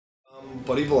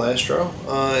Buddy Velastro.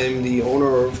 I'm the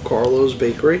owner of Carlo's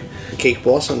Bakery, Cake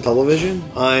Boss on television.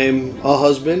 I'm a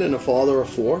husband and a father of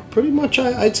 4. Pretty much,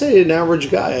 I'd say an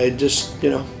average guy. I just,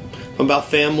 I'm about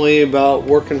family, about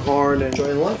working hard, and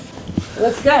enjoying life.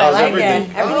 Looks good. I like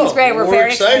it. Everything's great. We're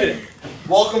very excited.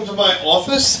 Welcome to my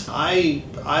office. I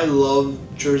love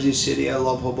Jersey City. I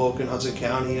love Hoboken, Hudson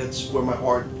County. That's where my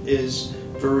heart is.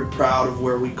 Very proud of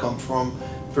where we come from.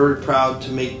 Very proud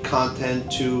to make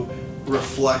content to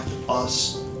reflect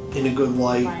us in a good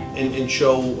light, and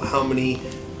show how many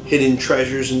hidden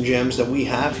treasures and gems that we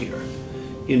have here.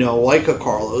 Like a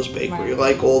Carlo's Bakery,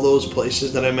 like all those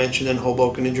places that I mentioned in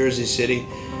Hoboken and Jersey City,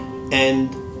 and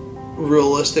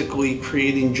realistically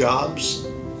creating jobs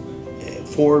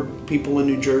for people in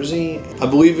New Jersey. I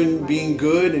believe in being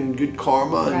good and good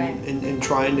karma, and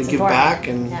trying to give back,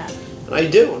 and I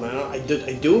do, and I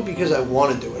do it because I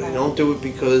want to do it. I don't do it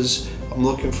because I'm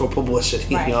looking for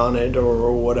publicity on it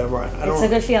or whatever. It's a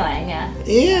good feeling,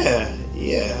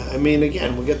 Yeah. I mean,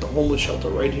 again, we get the homeless shelter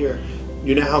right here.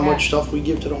 You know how much stuff we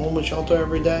give to the homeless shelter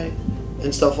every day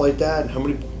and stuff like that. How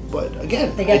many? But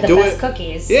again, they get the best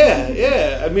cookies.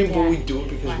 Yeah. I mean, but we do it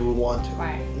because we want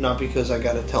to, not because I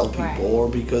got to tell people or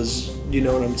because you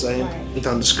know what I'm saying. It's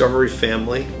on Discovery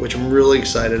Family, which I'm really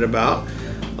excited about.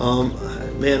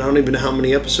 Man, I don't even know how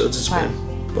many episodes it's been,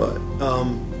 but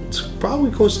it's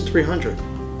probably close to 300.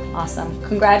 Awesome.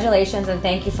 Congratulations, and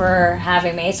thank you for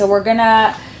having me. So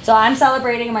I'm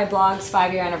celebrating my blog's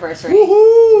 5-year anniversary.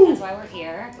 Woohoo! That's why we're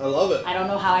here. I love it. I don't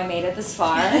know how I made it this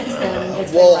far.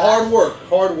 It's been hard work.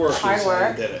 Hard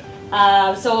work. You did it.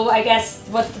 So I guess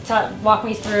walk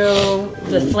me through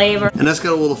the flavor. And that's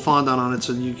got a little fondant on it,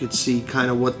 so you could see kind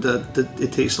of what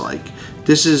it tastes like.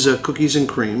 This is cookies and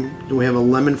cream. And we have a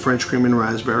lemon French cream and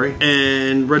raspberry,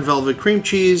 and red velvet cream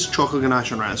cheese, chocolate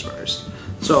ganache, and raspberries.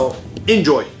 So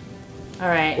enjoy. All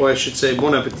right. Or I should say,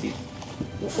 bon appetit.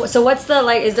 So what's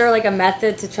is there like a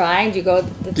method to trying? Do you go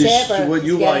the tip or what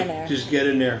you get like? In there? Just get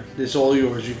in there. It's all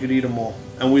yours. You could eat them all,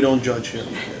 and we don't judge here.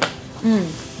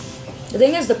 The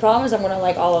thing is, the problem is I'm gonna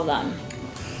like all of them.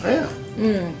 Yeah.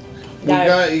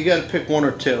 You got to pick 1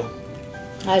 or 2.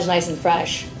 That is nice and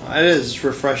fresh. It is. It's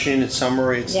refreshing. It's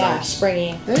summery. It's nice.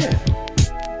 Springy. Yeah.